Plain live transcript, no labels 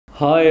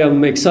Hi,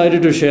 I'm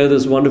excited to share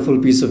this wonderful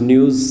piece of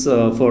news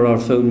for our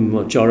film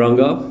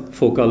Chauranga,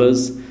 4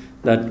 Colors,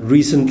 that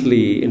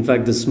recently, in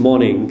fact this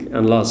morning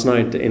and last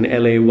night in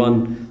LA,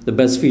 won the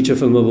Best Feature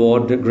Film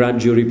Award, Grand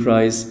Jury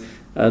Prize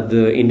at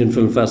the Indian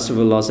Film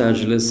Festival, Los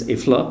Angeles,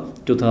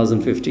 IFFLA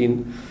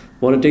 2015.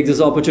 I want to take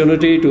this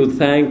opportunity to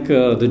thank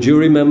the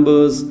jury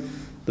members,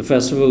 the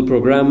festival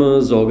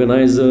programmers,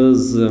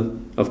 organizers,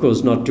 of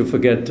course not to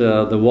forget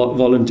the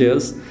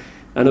volunteers,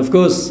 and of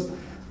course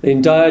the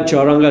entire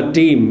Chauranga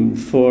team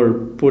for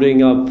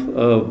putting up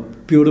a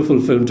beautiful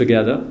film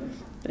together.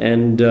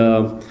 And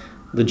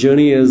the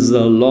journey is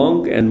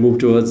long and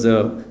moved towards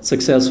a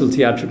successful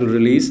theatrical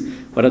release.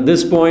 But at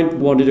this point,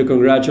 wanted to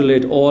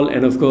congratulate all,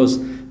 and of course,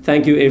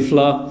 thank you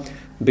IFFLA,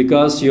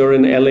 because you're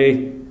in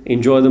LA.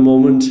 Enjoy the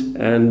moment,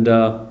 and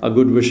our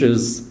good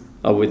wishes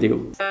are with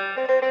you.